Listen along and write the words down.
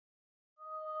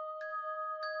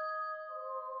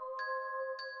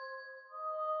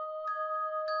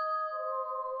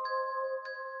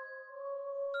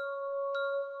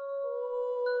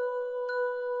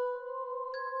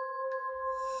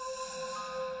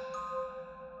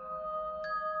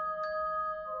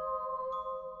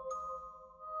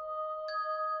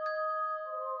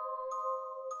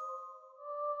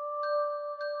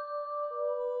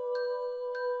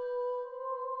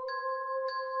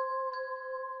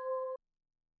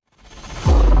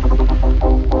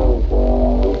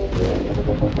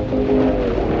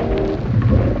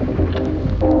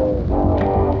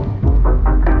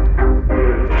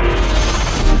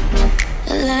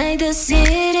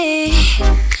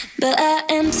but I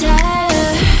am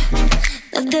tired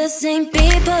of the same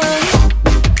people,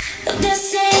 of the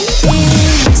same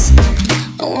things.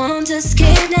 I want to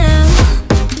escape now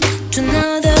to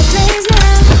another place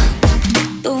now,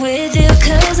 but with you,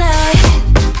 'cause I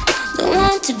don't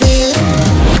want to be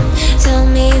alone. Tell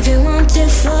me if you want to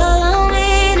follow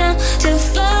me now, to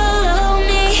follow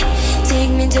me. Take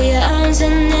me to your arms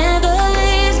and never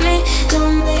leave me.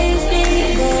 Don't leave me,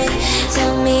 boy.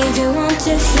 Tell me if you want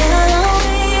to follow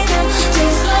me now, to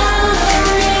follow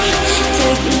me.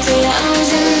 Take me to your arms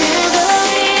and never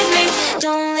leave me.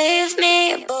 Don't leave me,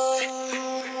 boy.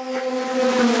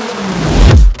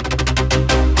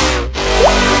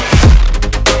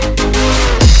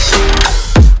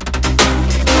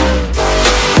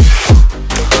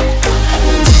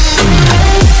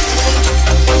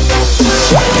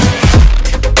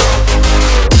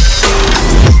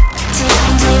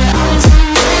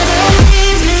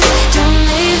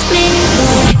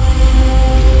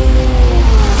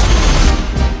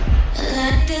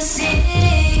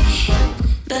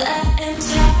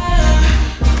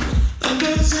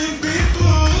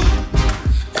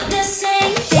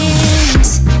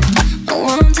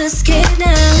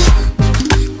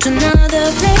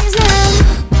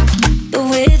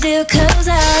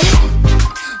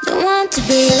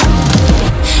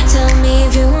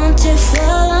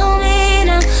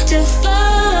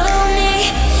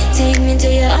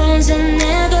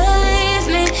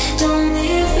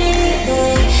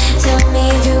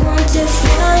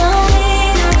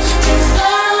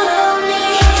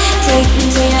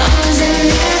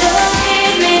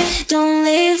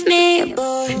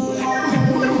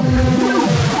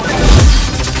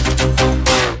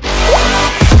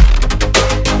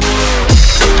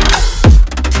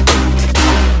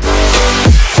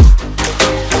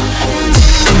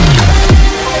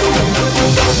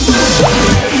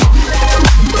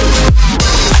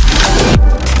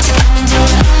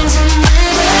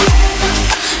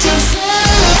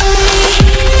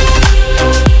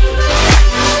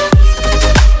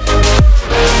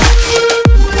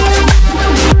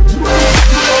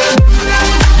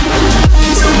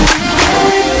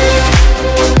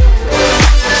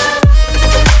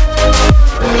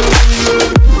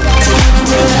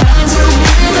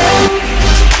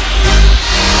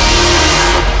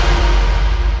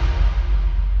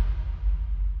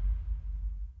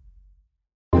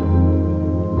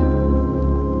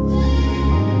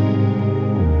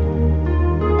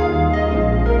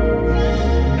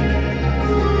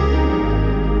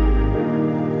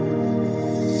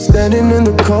 Standing in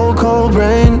the cold, cold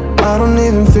rain, I don't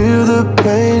even feel the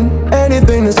pain.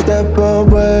 Anything to step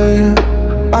away,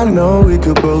 I know we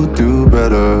could both do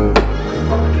better.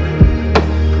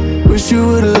 Wish you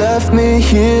would've left me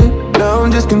here, now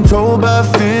I'm just controlled by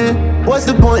fear. What's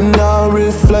the point in our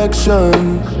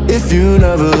reflection, if you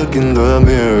never look in the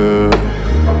mirror?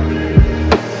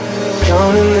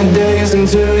 Counting the days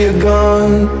until you're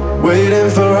gone, waiting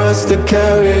for us to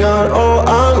carry on. Oh,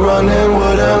 I'm running,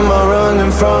 what am I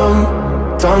running from?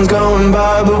 Time's going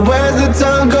by, but where's the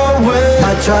time going?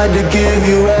 I tried to give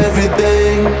you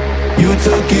everything, you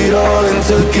took it all and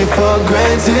took it for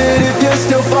granted. If you're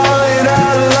still falling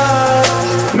out of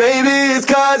love, maybe it's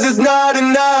 'cause it's not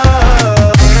enough.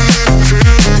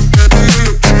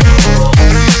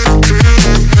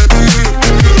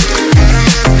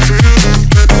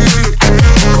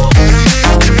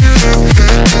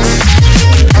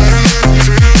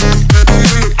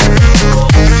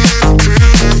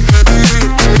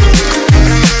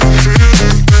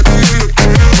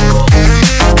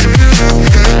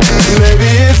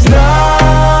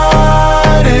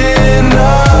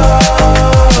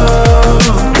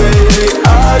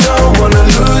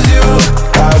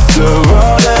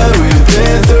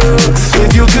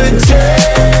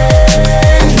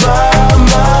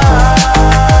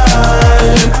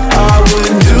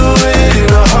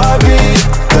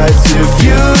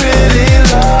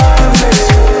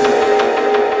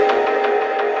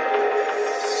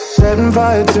 Setting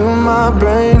fire to my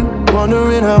brain,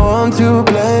 wondering how I'm to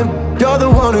blame. You're the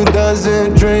one who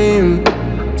doesn't dream,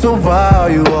 so why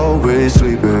are you always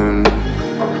sleeping?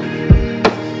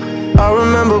 I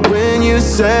remember when you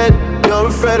said you're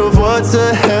afraid of what's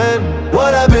ahead.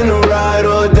 What happened to ride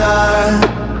or die?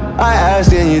 I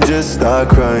asked and you just start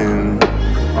crying.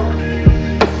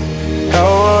 How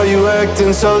are you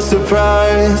acting so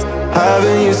surprised?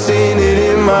 Haven't you seen it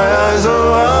in my eyes?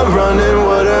 Oh, I'm running,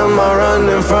 what am I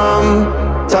running from?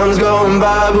 Time's going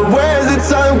by, but where's the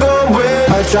time going?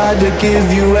 I tried to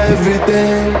give you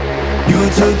everything, you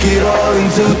took it all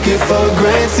and took it for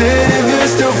granted. If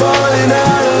you're still falling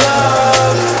out of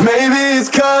love, maybe it's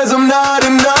 'cause I'm not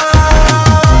enough.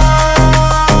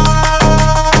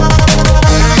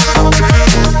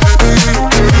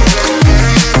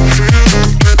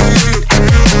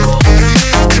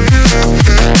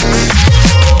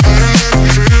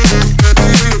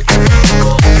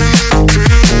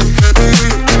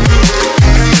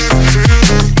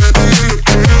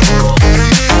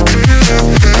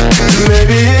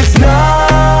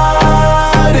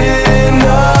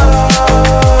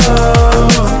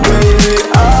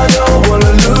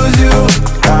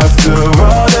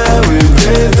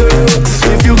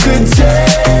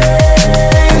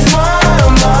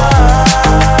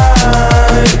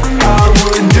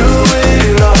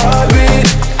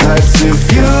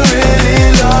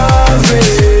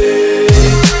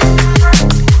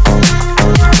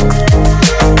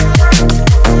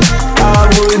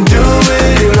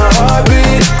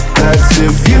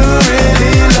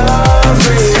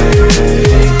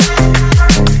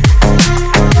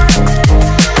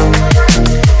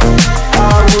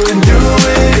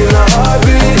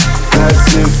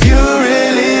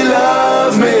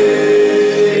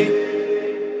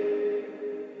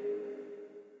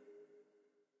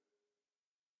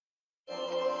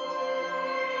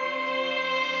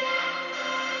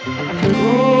 I'm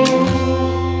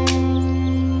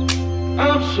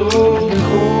so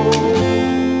cold.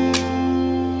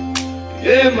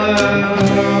 Yeah, my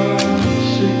heart's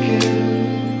sinking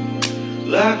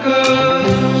like a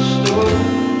stone.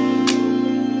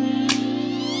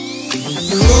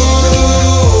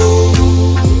 Cold.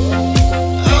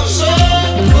 I'm so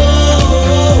cold.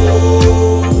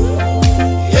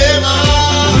 Yeah, my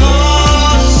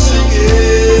heart's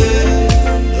sinking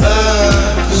like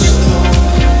a stone.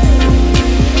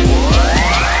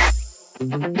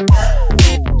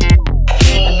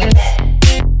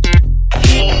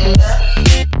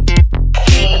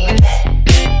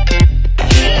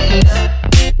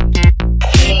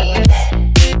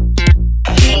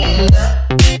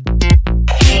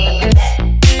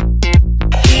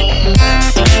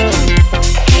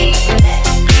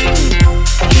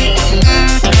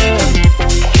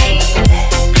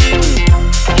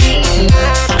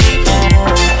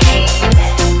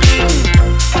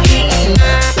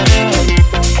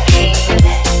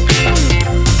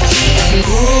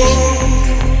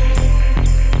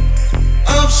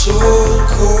 I'm so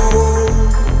cold.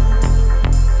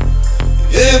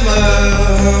 Yeah, my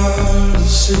heart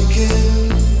is sinking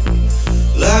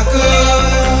like a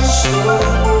stone.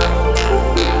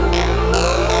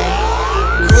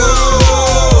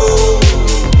 Cold.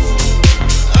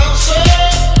 I'm so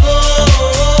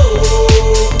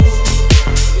cold.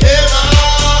 Yeah, my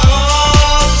heart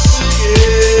is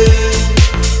sinking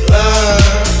like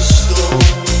a stone.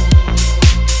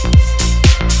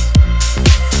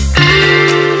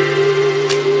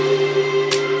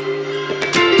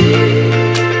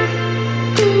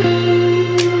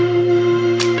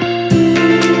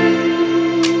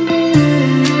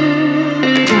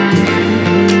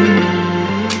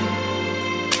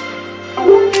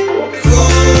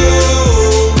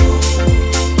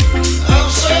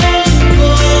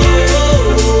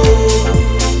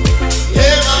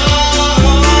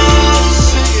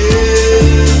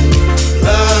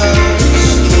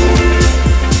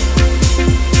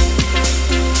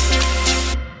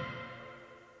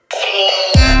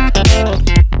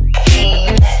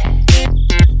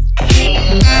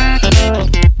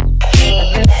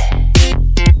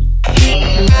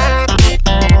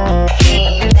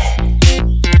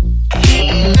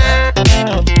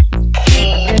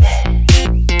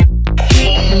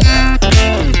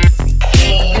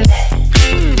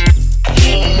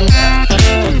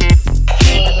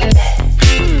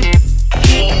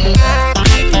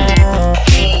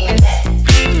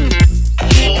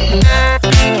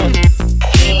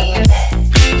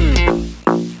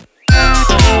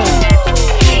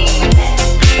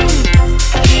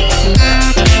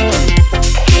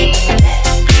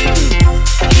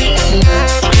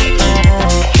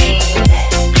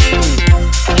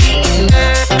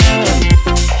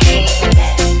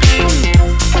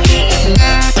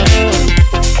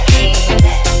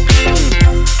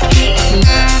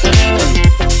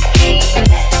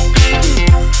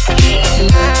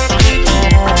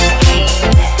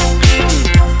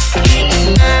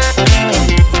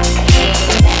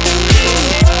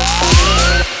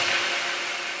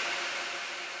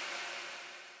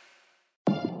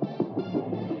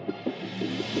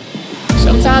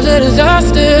 Sometimes a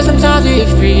disaster, sometimes we get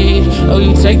free. Oh,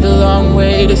 you take the long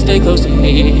way to stay close to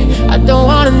me. I don't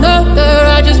want another,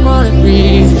 I just wanna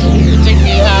breathe. You take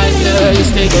me higher, you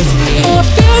stay close to me. Oh, I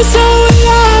feel so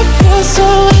alive, feel so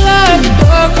alive. The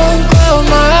dark won't cloud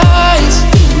my eyes.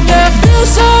 Yeah, I feel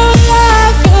so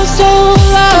alive, feel so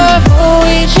alive. Oh,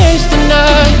 we chase the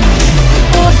night.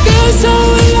 Oh, I feel so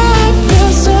alive,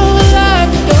 feel so alive.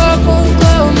 The dark won't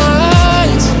cloud my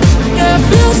eyes. Yeah, I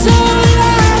feel so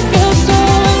alive, feel so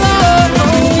alive.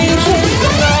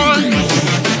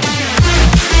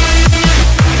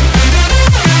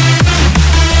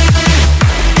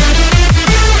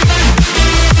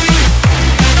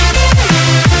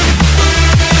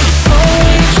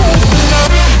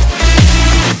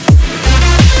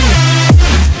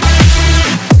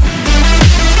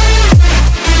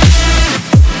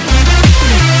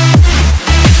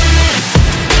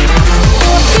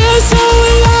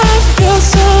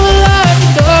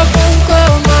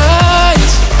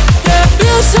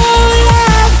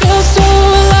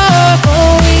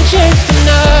 Oh, we chase the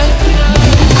night.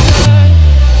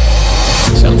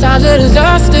 Sometimes a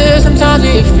disaster, sometimes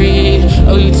we get free.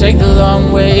 Oh, you take the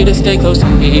long way to stay close to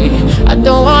me. I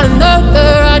don't want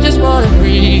another, I just wanna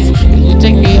breathe. You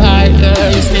take me higher,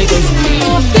 you stay close to me.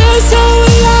 I feel so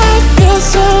alive, feel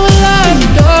so alive. The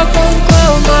dark won't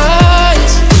cloud my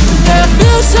eyes. Yeah, I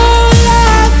feel so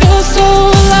alive, feel so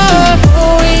alive.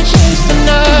 Oh, we chase the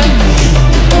night.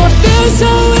 Oh, I feel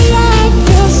so alive,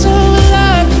 feel so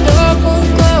alive. The dark won't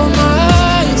cloud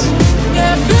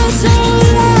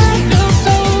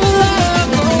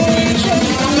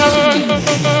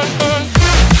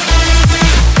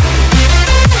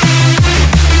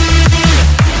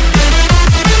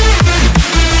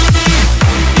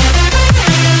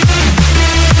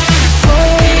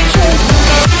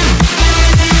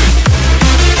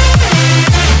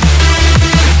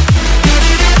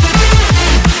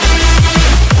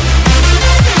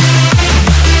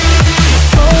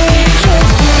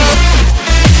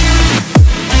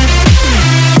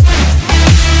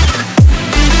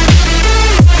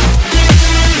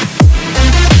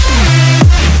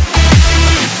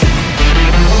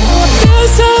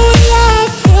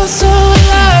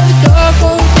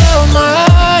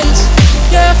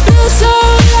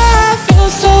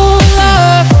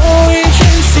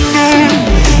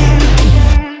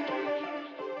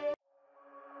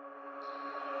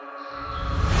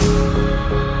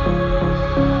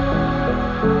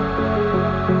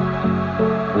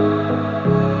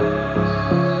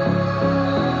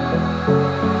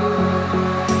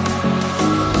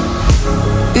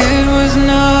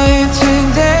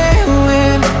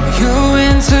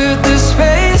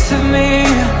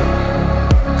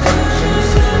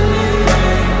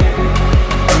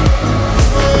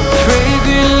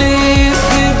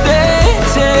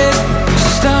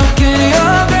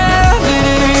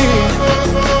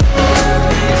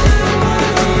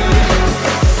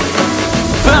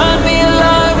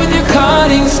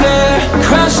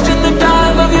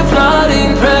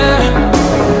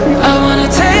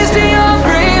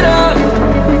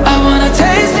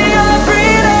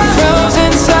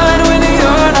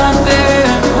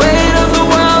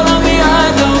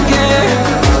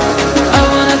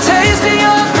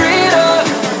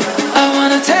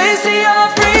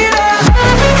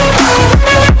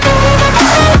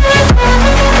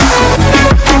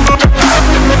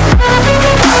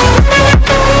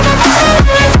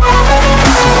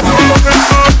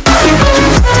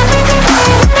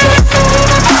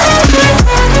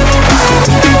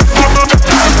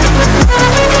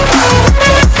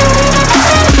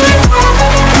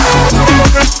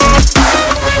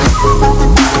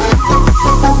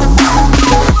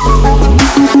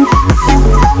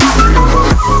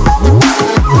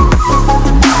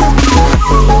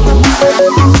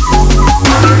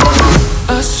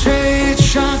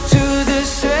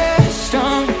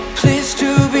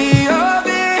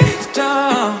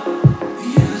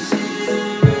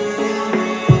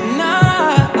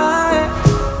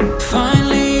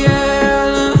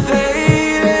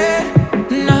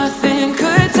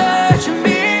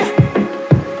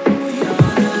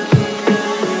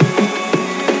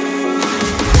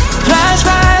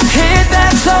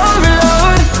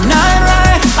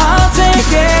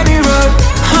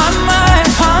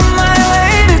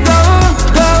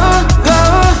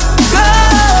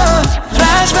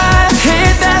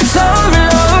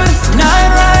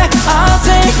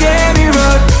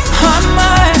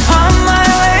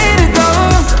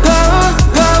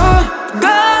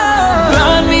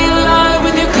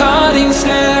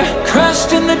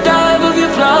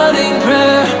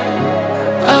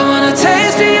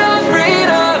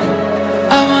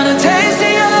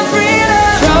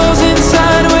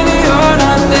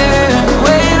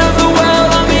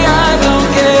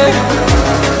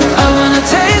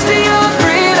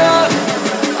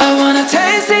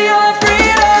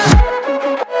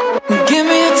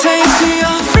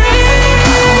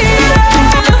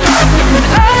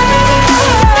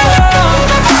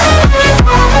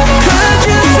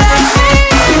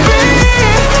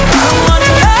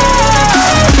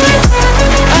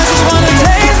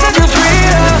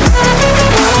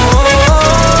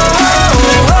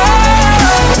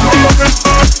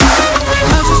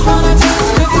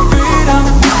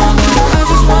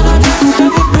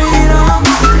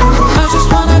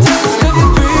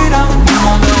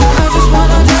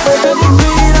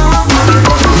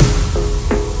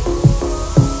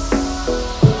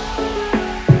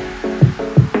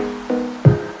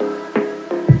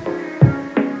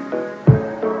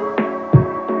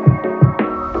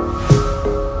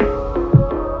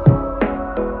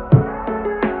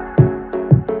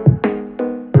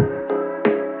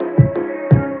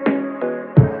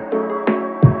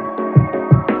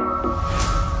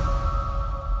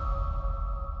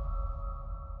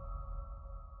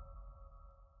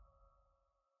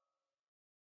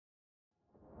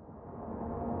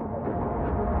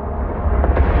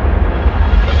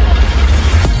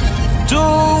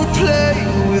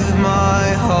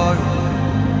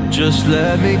just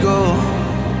let me go.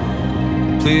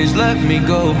 Please let me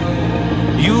go.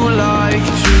 You like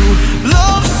to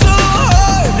love so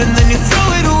hard and then you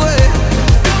throw it away.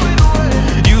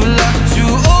 You like to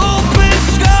open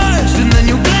skies and then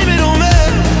you blame it on me.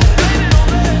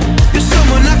 You're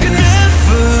someone I can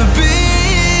never be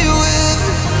with.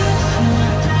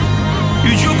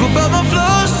 You joke about my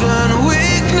flaws and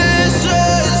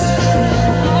weaknesses.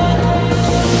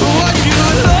 What you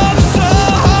love so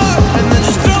hard and then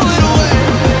just throw it away.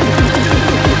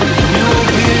 You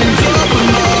opened up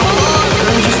my heart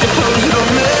and just to close it on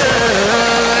me.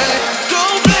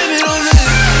 Don't blame it on me.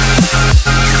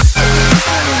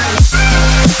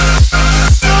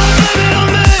 Don't blame it on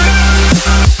me.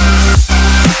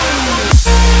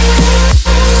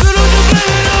 So don't you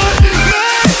blame it on me.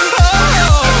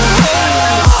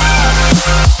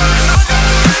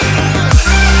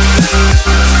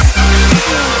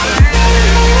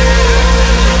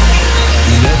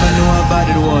 You never knew how bad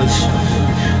it was.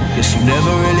 Guess you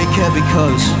never really cared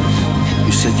because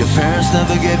you said your parents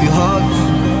never gave you hugs,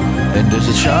 and as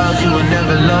a child you were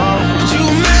never loved. You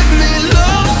make me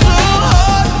love so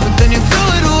hard, but then you throw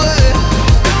it away.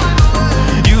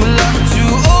 You like to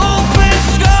open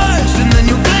skies and then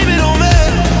you blame it on me.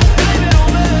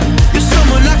 You're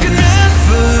someone I can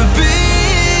never be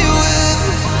with.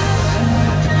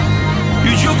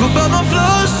 You joke about my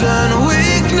flaws and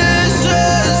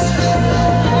weaknesses.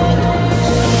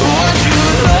 What you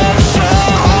love so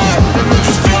hard and then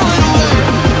just throw it away.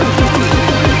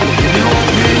 You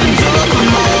opened up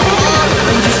my heart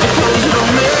and just to close it on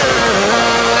me.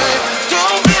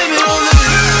 Don't blame it on me.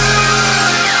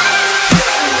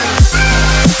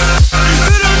 Don't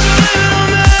you blame it on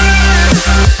me. Yeah.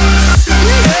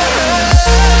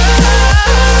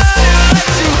 You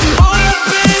like to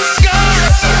open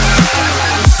skies.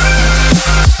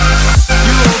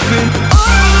 You open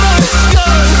all my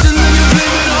skies and then you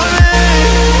blame it on me.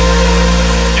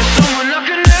 You're someone I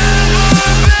can never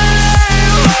be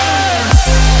with.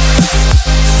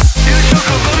 You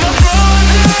joke about my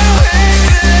flaws and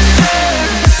weaknesses.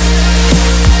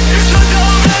 You just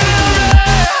don't blame it on me.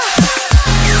 Don't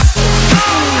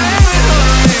blame it on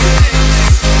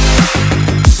me.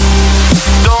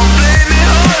 Don't blame it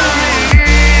on me.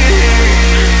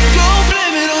 Don't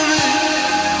blame it on me.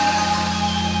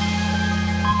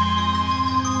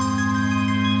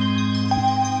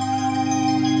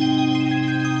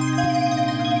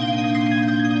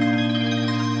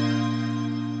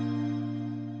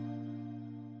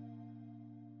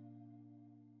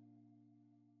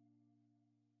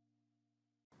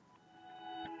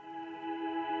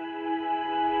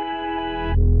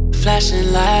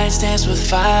 Flashing lights dance with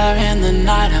fire in the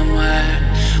night. I'm wired.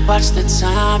 Watch the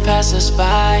time pass us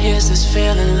by. Is this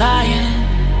feeling lying?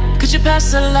 Could you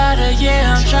pass the lighter?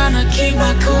 Yeah, I'm trying to keep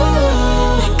my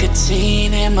cool.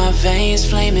 Nicotine in my veins,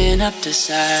 flaming up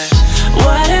desires.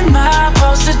 What am I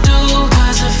supposed to do?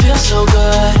 Cause it feels so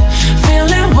good.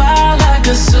 Feeling wild like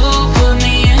a zoo. Put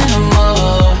me in a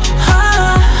mood.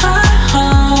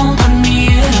 Put me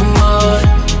in a mood.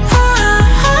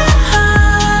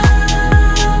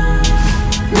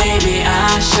 Maybe I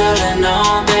should've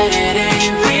known that it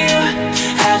ain't real.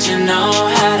 How'd you know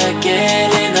how to get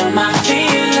into my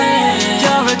feelings?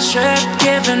 You're a trip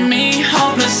giving me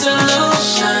hopeless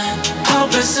solution.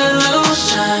 Hopeless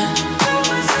solution.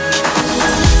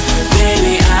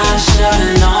 Maybe I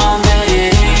should've known that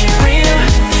it ain't real.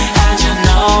 How'd you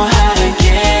know how to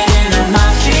get into my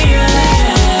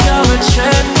feelings? You're a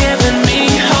trip giving me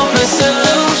hopeless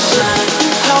solution.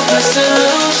 Hopeless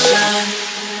solution.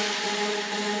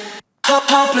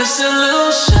 Hopeless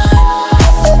solution.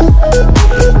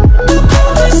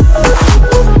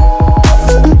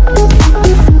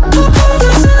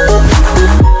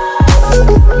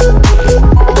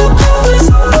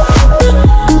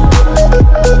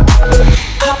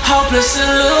 Hopeless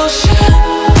solution.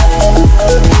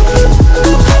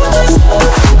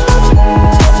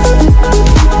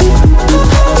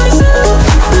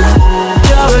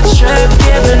 You're a trip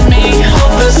giving me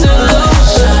hopeless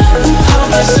solution.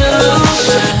 Hopeless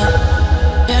solution.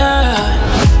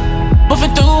 Yeah.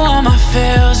 Moving through all my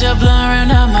feels, you're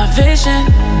blurring out my vision.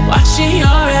 Watching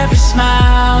your every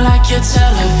smile like your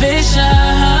television.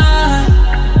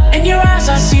 In your eyes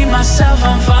I see myself,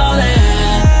 I'm falling.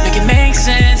 Make it make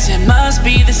sense, it must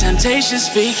be the temptation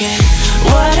speaking.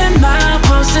 What am I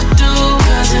supposed to do?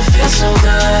 Cause it feels so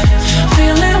good.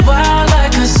 Feeling wild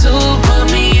like a zoo.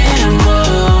 Put me in a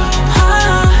mood.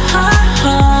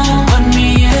 Put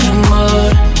me in a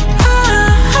mood.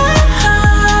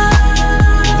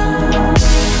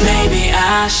 Maybe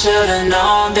I should've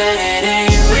known that it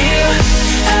ain't real.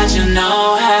 How'd you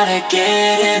know how to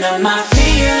get into my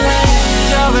feelings?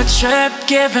 You're a trip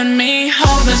giving me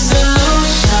hopeless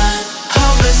illusion,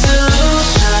 hopeless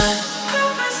illusion.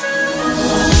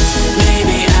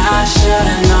 Maybe I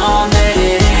should've known that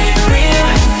it ain't real.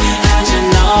 How'd you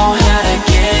know how to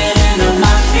get into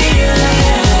my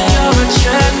feelings? You're a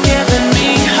trip giving me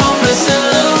hopeless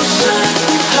illusion,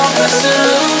 hopeless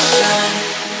illusion,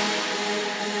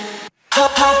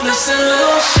 hopeless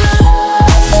illusion.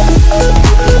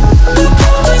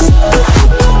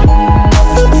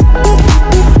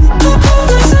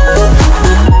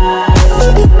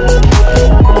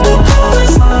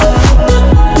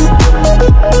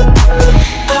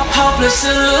 Hopeless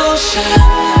illusion.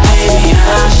 Maybe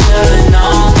I should've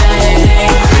known that it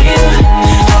ain't real.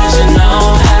 How'd you know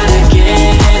how to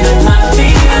get into my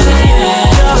feelings?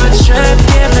 You're a trip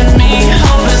giving me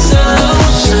hopeless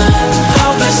illusion,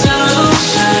 hopeless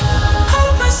illusion,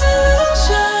 hopeless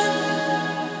illusion.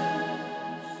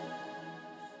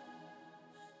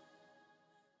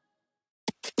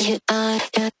 Yeah,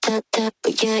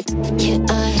 yeah,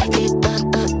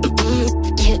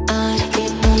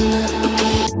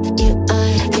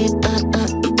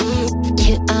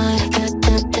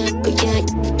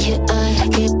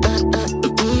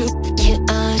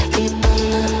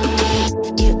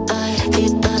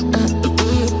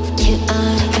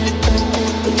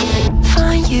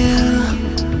 find you.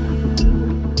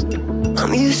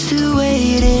 I'm used to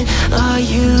waiting. Are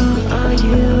you?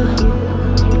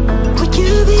 Would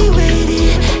you be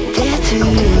waiting there too?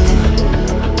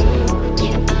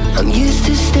 I'm used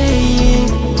to staying.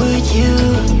 Would you?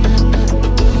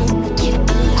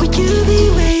 Would you be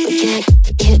waiting?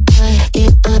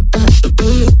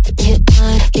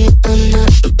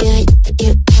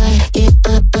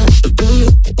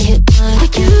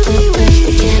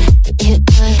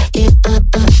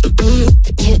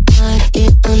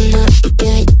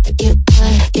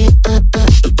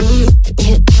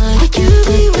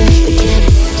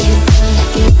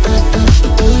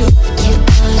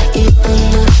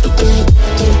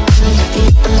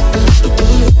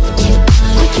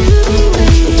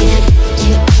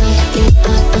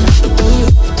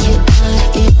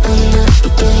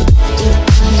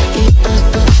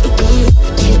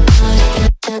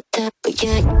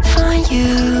 Find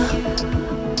you.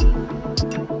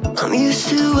 I'm used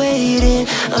to waiting.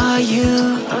 Are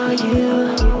you?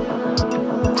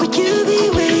 Would you be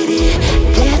waiting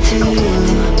there too?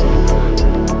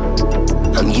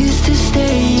 I'm used to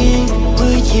staying.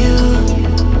 Would you?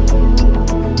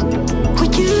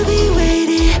 Would you be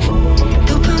waiting?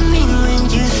 Dopamine when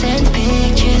you send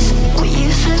pictures. When you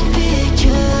send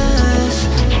pictures.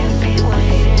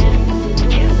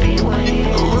 You'd be waiting.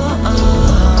 Oh,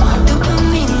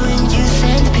 dopamine when you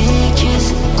send pictures.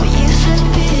 When you send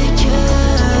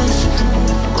pictures.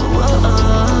 Oh,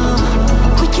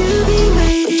 would you be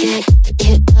waiting?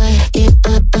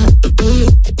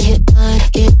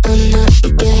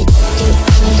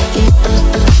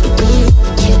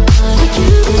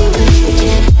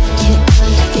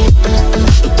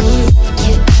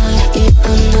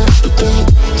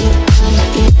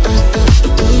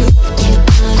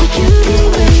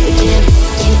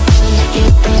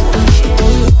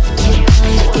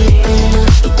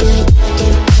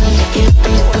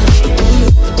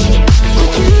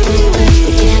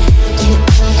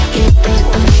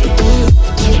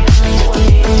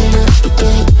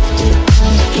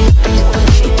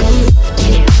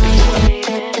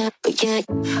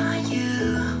 Find you.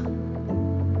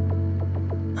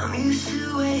 I'm used to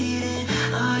waiting.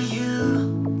 Are you?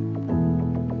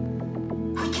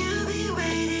 Would you be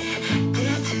waiting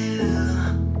there too?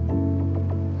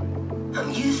 I'm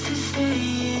used to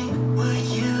staying. Would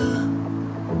you?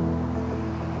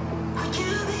 Would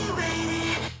you be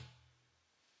waiting?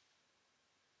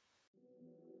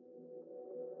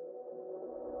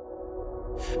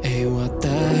 Hey, what the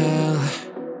hell?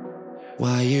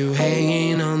 Why you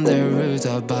hanging on the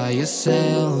rooftop by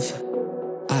yourself?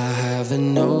 I have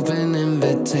an open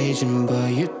invitation,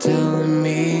 but you're telling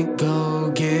me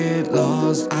go get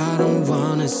lost. I don't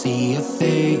wanna see your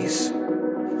face.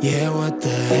 Yeah, what the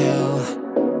hell?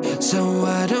 So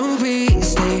why don't we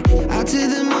stay out till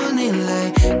the morning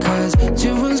light? Cause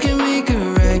two wrongs can make a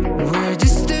right. We're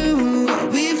just doing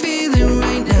what we feeling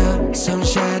right now. Some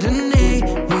Chardonnay,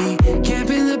 we camp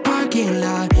in the parking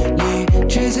lot. Leave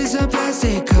traces of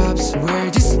plastic cups.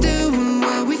 We're just doing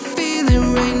what we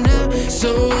feeling right now.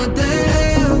 So what the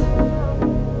hell?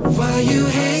 Why you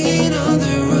hanging on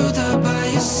the rooftop by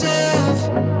yourself?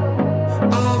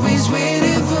 Always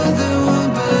waiting for the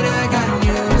one, but I got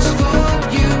news for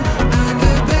you. I'm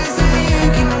the best that you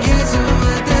can get, so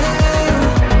what the hell?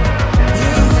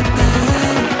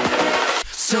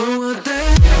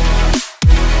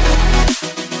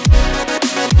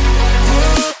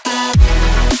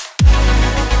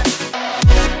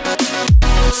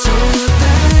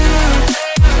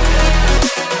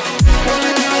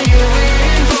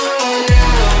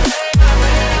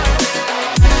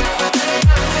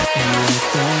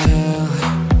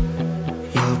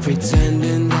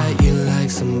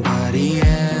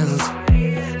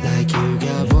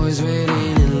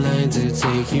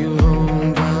 take you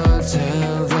home, but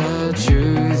tell the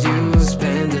truth, you'll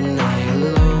spend the night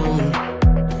alone.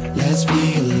 Let's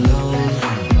be alone.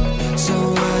 So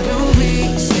why don't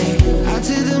we stay out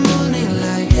till the morning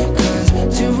light? 'Cause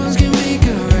two wrongs can make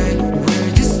a right.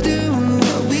 We're just doing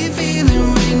what we feeling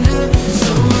right now. So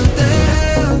what the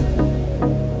hell?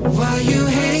 Why you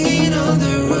hanging on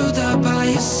the rooftop by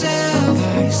yourself?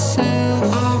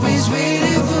 Always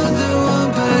waiting for the one,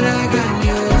 but I got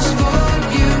news for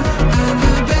you. I'm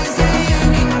the best that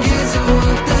you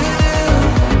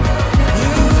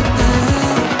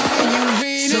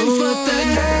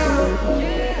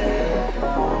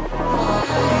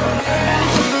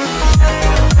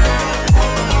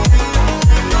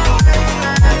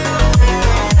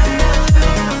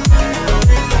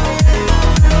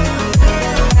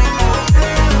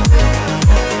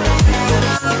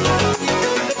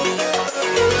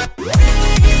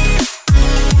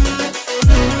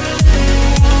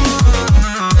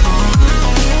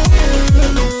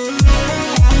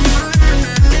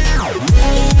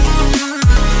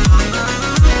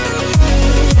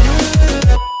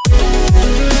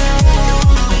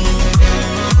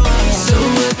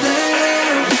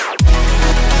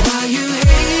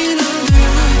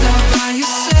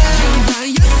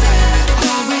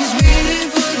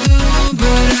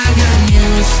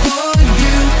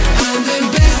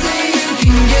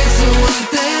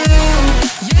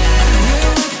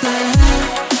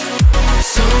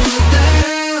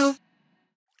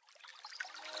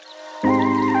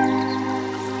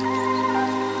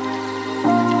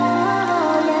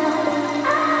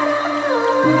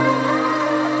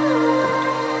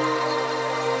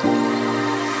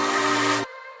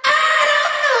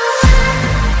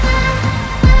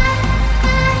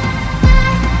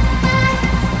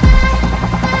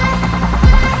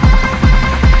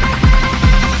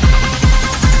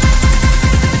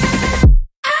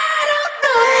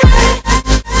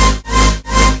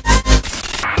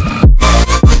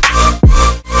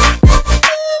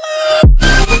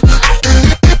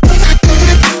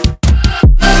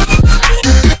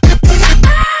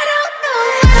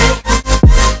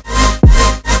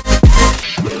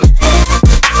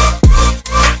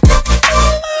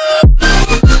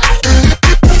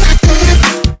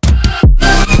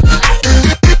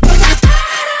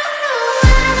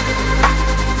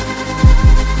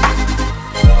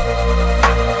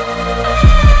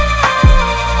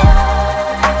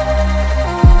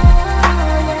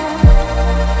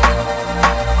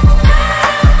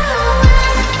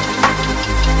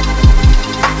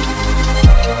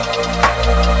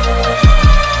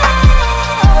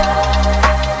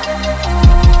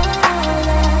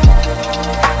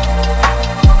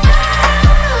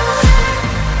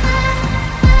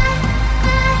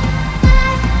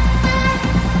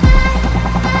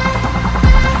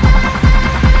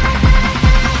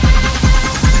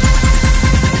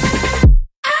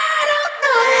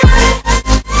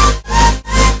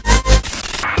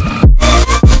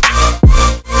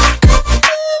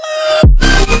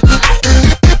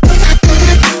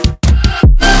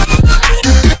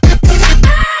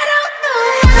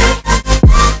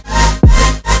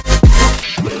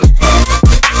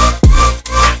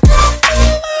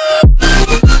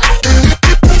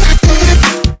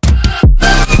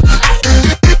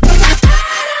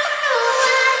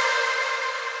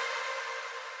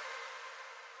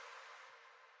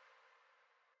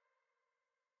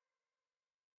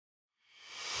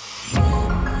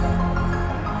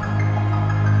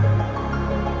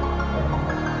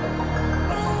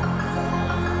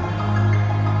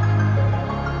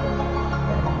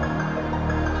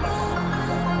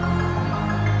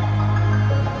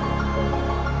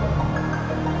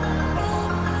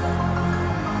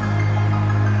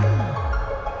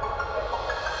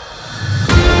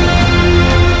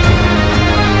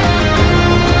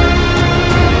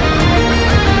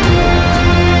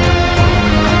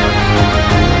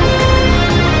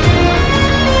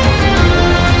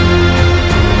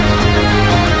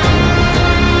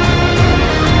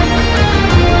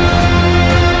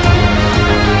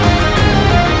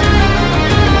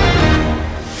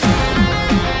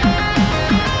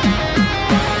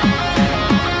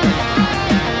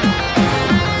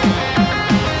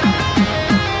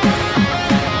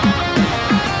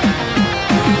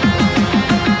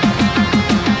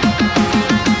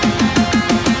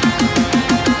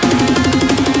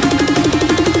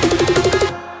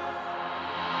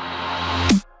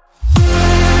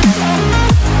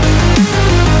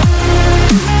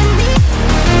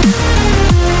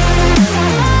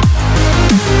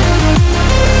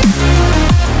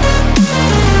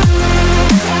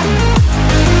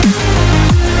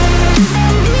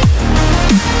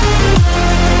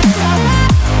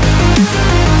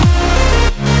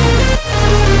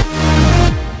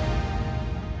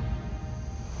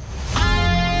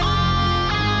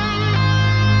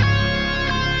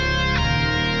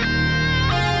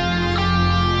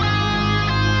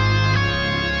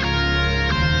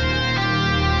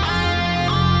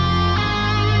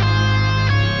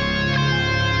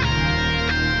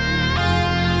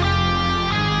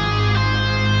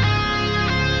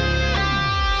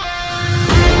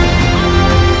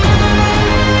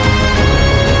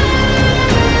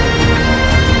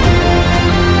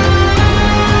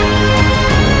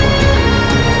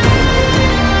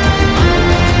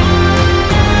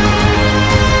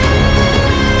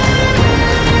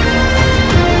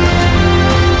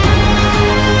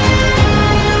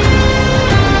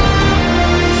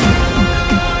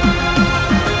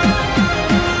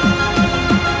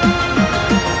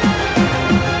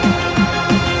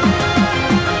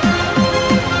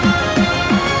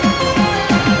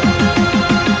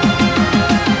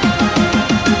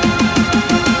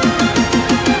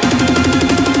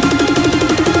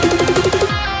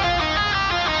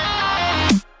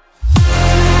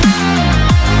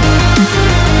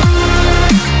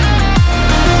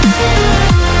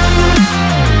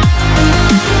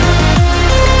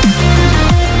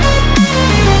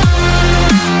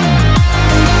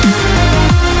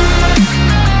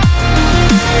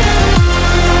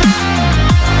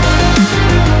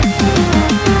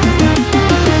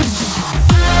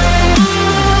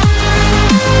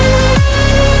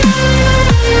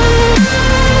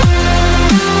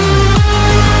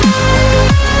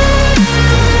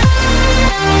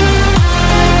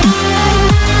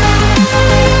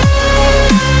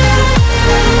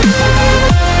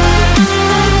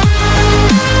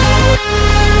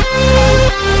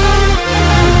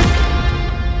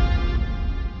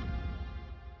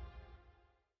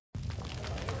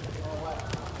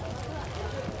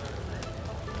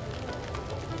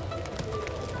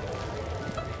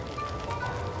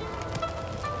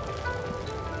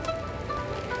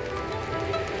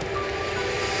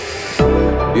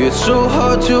It's so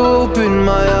hard to open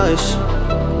my eyes.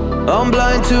 I'm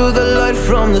blind to the light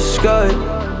from the sky.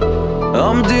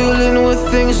 I'm dealing with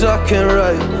things I can't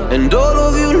write. And all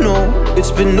of you know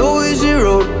it's been no easy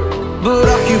road, but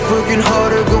I keep working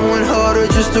harder, going harder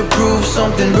just to prove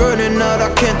something. Burning out,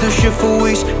 I can't do shit for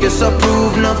weeks. Guess I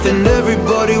proved nothing.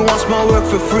 Everybody wants my work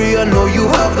for free. I know you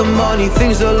have the money,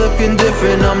 things are looking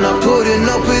different. I'm not putting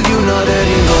up with you, not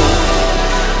anymore.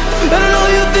 And I know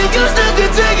you think you still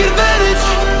can take advantage,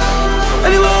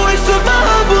 and you always took my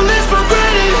humbleness for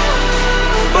granted.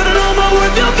 But I know my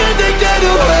worth, you can't take that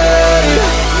away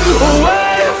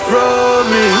from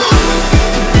me.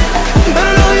 And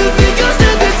I know you think you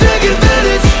still can take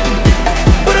advantage,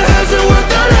 but it hasn't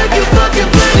worked out like you fucking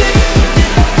planned it.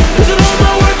 'Cause I know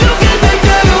my worth, you can't take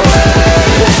that away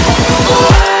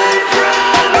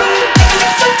from me.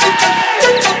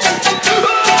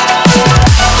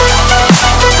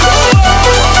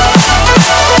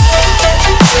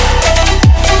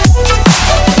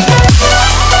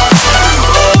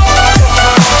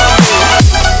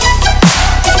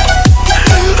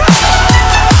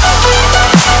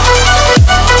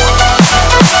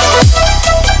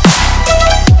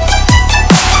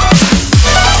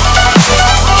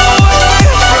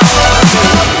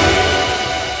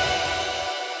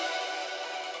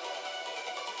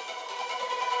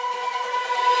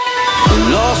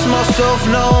 Lost myself,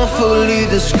 now I'm fully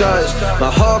disguised.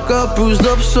 My heart got bruised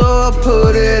up, so I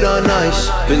put it on ice.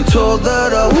 Been told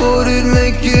that I wouldn't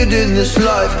make it in this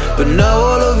life, but now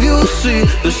all of you see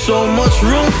there's so much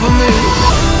room for me.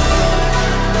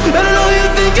 And I know you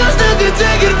think I still can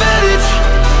take advantage,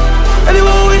 and you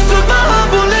always took my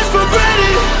humbleness for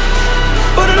granted.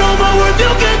 But I know my worth,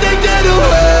 you can't take that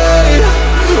away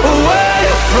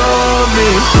from me.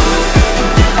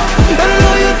 And I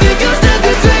know you think you still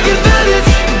can take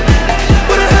advantage,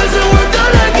 but it hasn't worked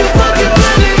out like you fucking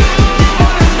planned it.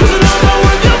 'Cause I know my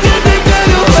worth, you can't take that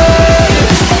away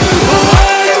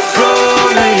from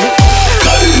me.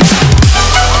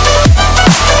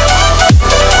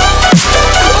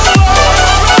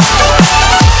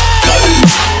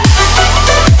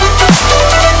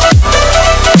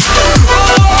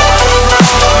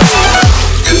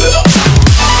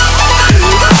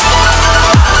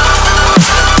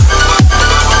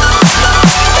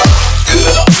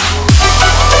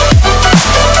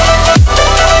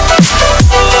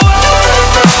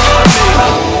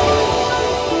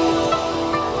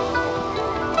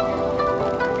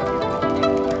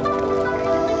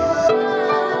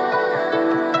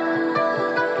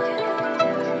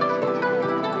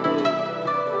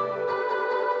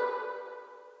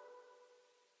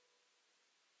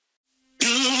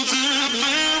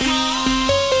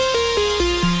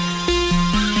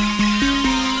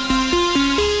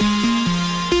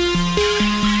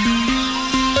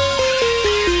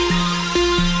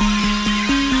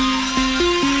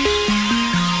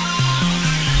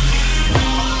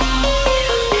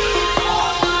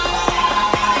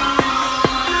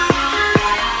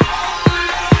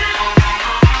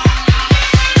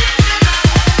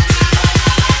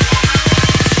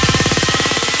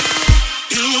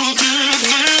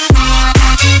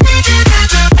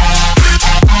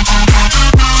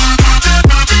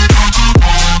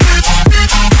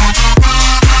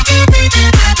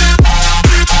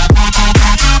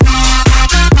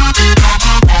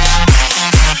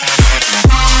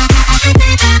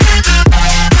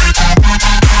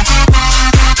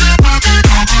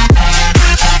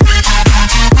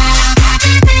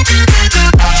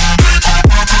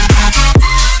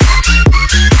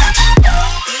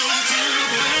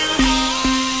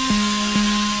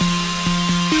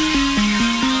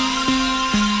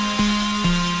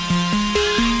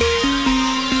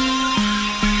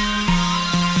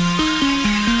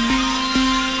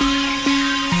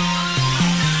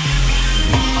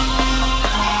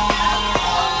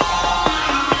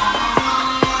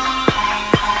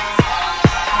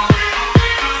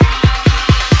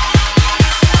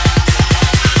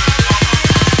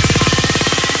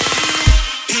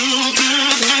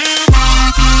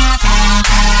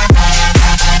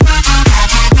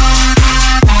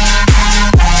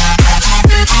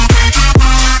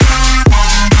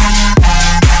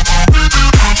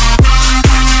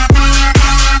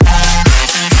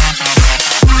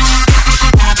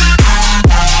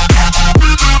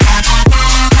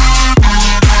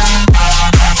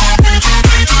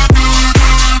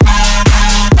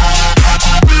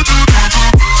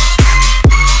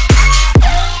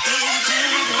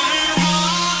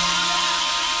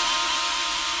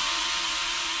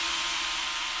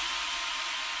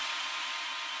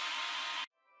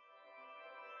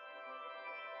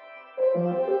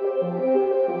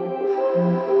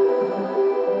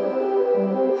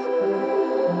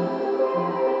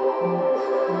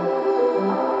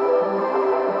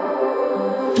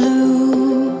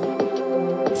 blue,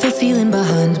 the feeling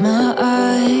behind my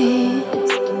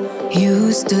eyes.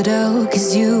 You stood out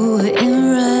 'cause you were in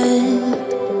red.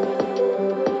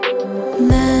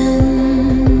 Then,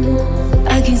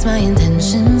 against my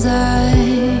intentions, I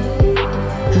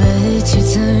let you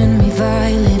turn me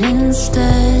violet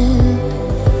instead.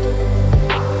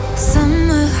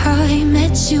 Summer high,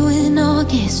 met you in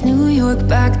August. New York,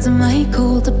 back to my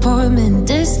cold apartment.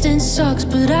 Distance sucks,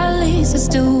 but at least I'm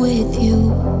still with you.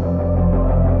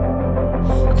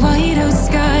 White out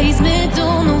skies,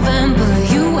 middle November.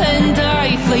 You and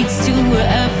I, flights to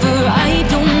wherever. I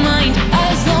don't mind,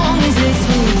 as long as it's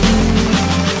with you.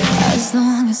 As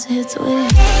long as it's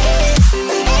with you.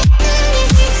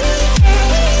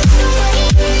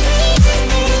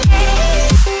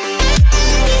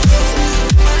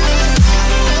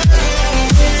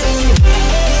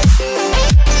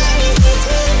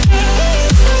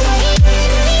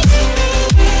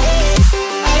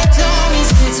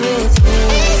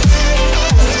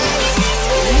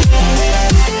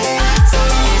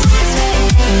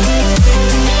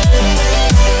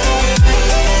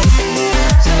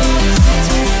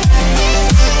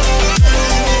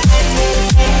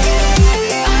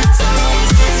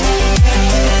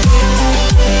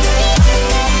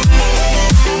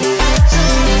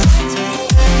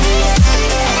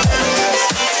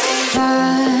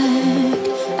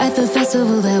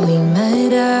 That we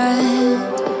met at,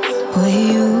 where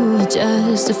you were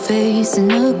just a face in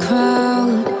a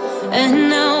crowd. And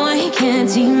now I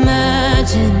can't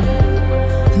imagine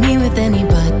me with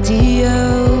anybody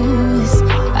else.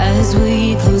 As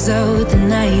we close out the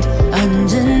night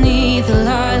underneath the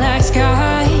lilac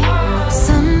sky.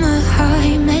 Summer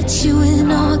high, met you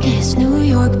in August. New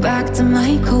York, back to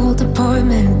my cold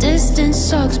apartment. Distance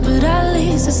sucks, but at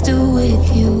least I'm still with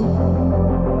you.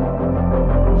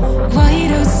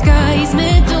 White out skies,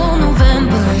 middle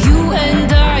November. You and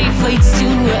I, flights to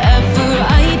wherever.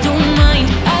 I don't mind,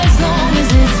 as long as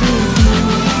it's with you.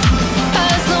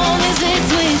 As long as it's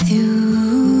with you.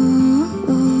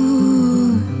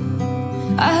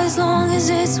 As long as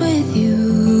it's with you.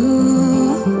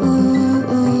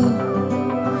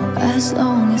 As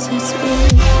long as it's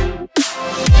with you.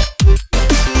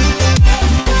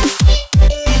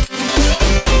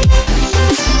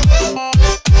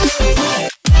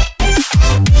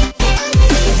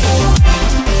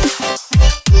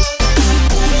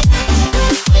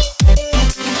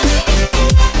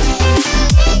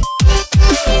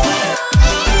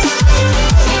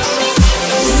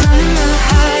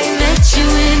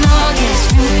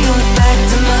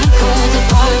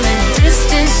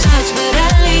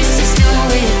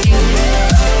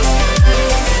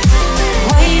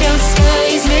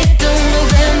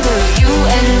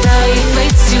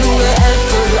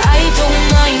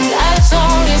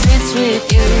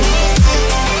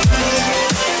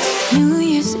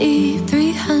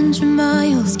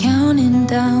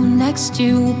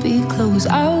 You will be close.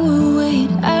 I will wait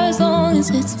as long as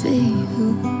it's for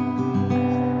you.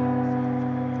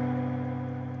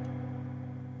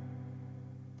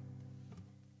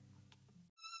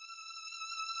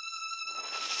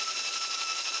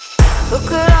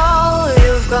 Look at all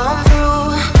you've gone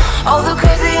through, all the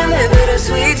crazy and the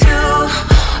bittersweet too.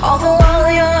 All the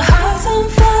while your heart's on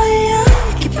fire,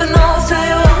 keeping off to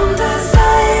your own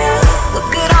desire.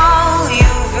 Look at all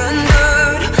you've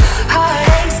endured,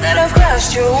 heartaches that have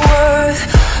crushed your worth.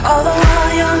 All the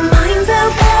while your mind's at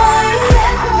war.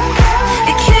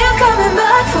 You keep coming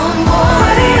back for more.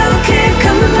 Why do you keep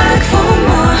coming back for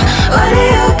more? Why do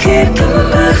you keep coming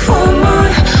back for more?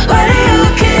 Why do you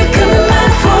keep coming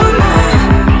back for more?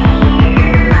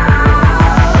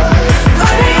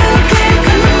 Why do you keep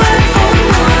coming back for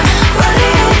more? Why do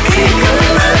you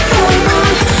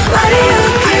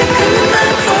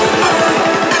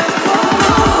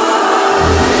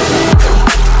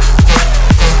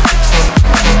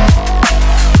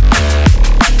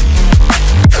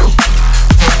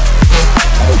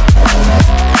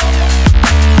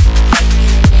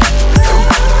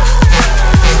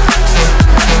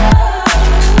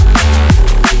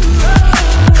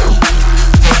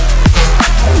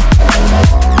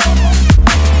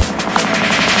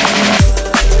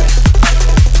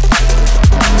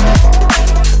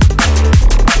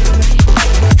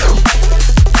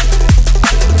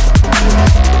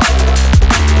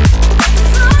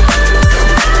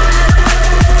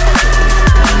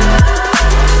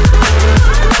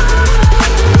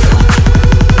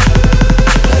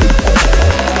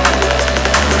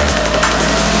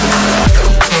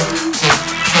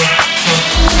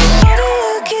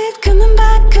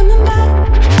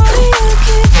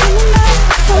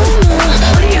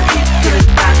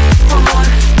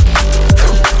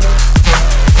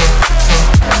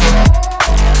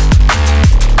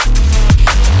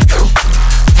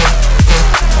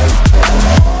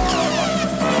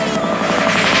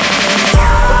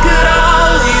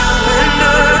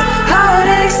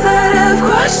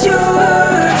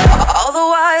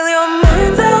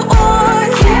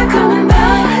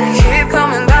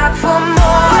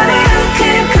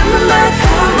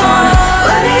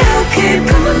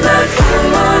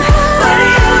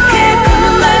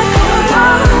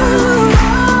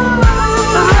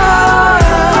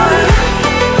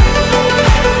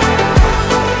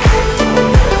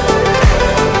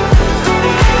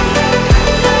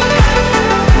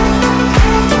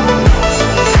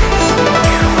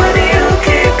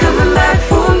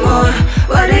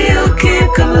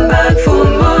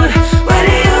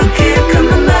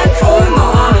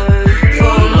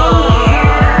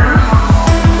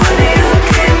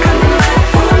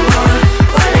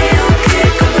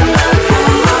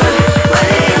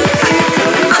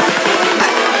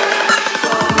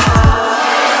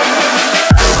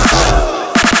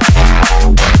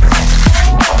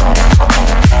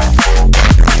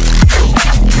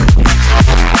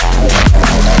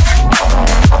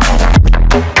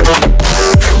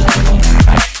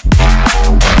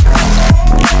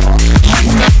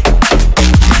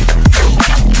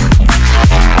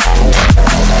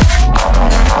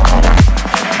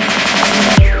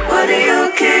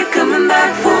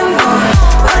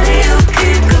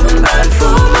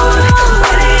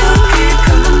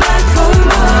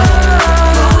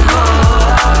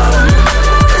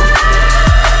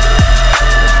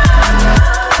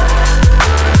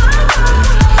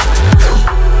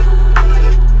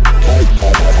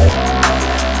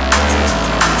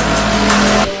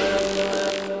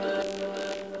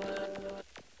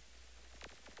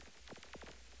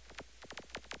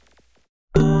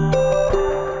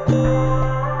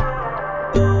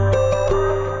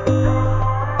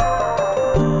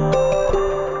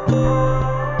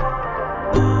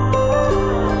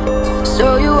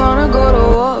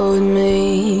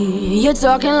You're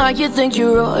talking like you think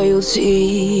you're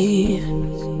royalty.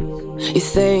 You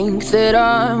think that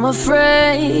I'm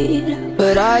afraid,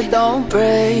 but I don't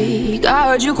break. I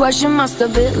heard you question my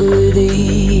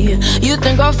stability. You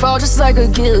think I'll fall just like a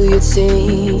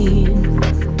guillotine,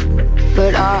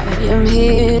 but I am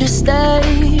here to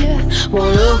stay,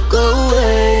 won't look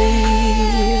away.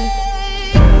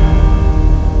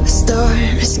 The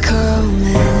storm is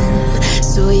coming,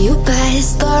 so you better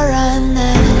start running.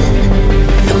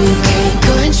 No, you can't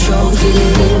control, feel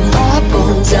it in my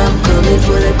bones. I'm coming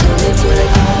for the, coming for the.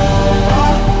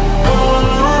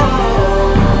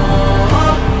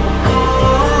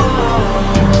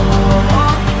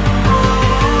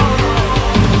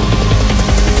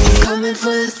 Coming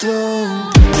for the throne.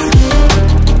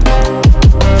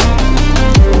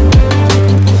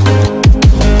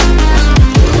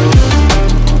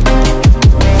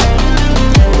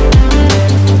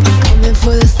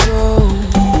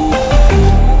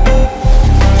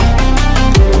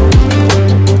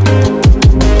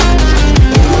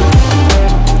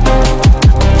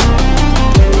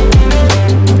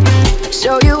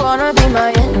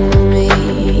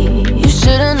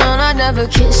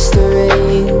 Kiss the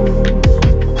rain.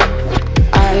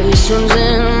 Ice runs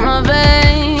in my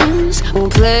veins,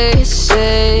 won't play it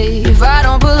safe. I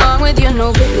don't belong with your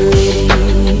nobility.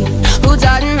 Who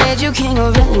died and made you king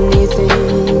of anything?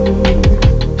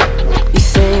 You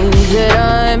think that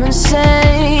I'm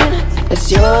insane? That's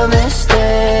your mistake.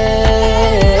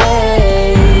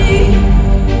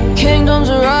 Kingdoms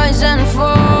rise and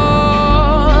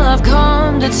fall, I've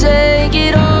come to take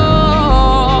it all.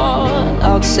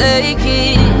 I'll take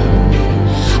it,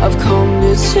 I've come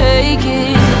to take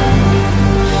it.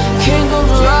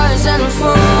 Kingdoms rise and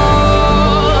fall,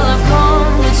 I've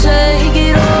come to take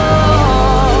it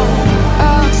all.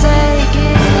 I'll take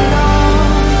it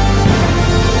all.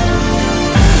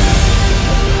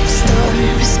 Storm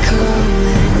is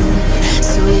coming,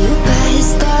 so you better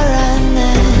start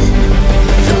running.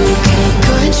 No, you can't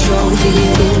control, feel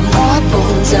it in my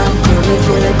bones. I'm coming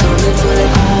for the, coming for the.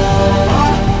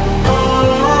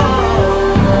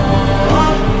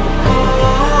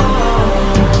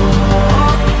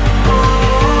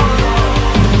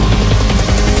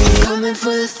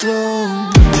 For the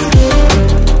throne.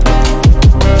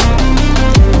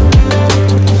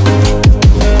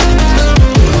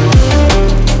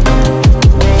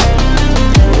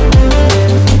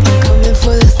 Coming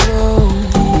for the throne.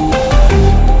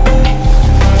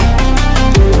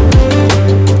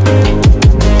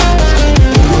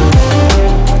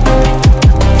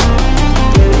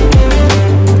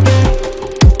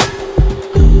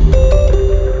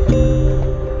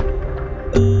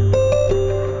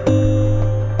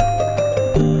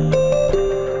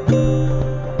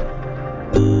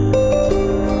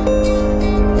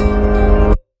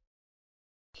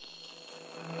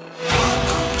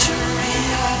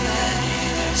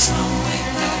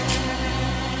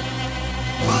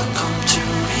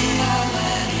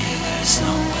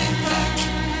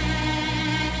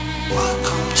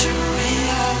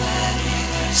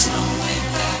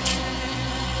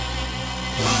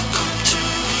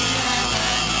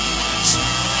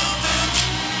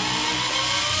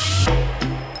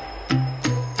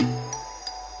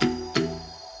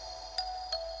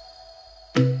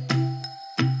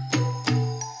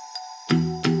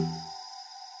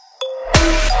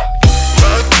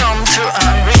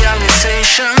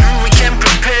 We came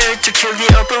prepared to kill the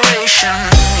operation.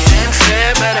 It ain't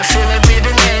fair, but I feel like we're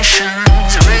the nation.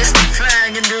 So raise the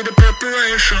flag and do the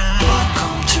preparation.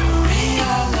 Welcome to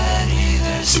reality,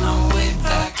 there's no way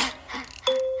back.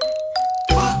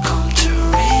 Welcome to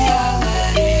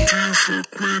reality. Can't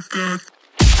fuck with that.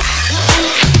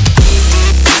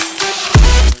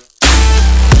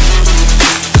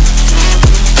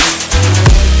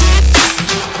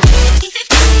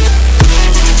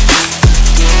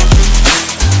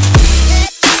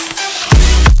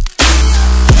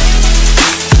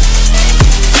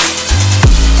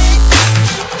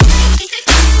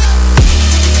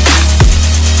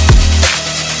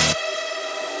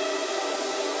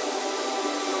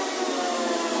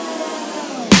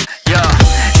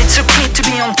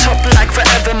 On top like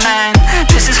forever, man.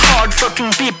 This is hard fucking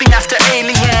beeping after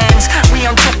aliens. We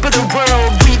on top of the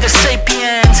world, we the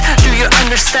sapiens. Do you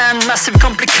understand massive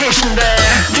complication there?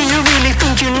 Do you really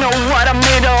think you know what I'm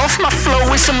made of? My flow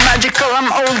is so magical,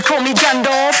 I'm old, call me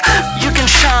Gandalf. You can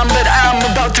shine, but I'm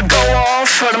about to go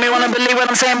off. Part of me wanna believe what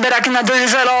I'm saying, but I cannot do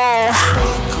this at all.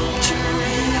 Welcome to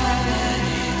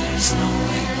reality, there's no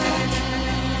way back.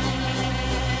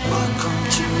 Welcome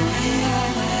to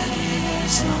reality,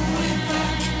 there's no way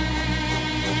back.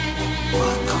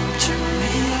 Welcome to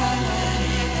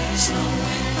reality, there's no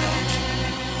way back.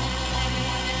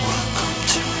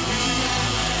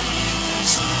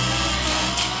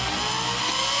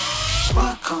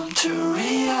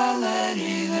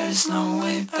 there's no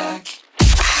way back.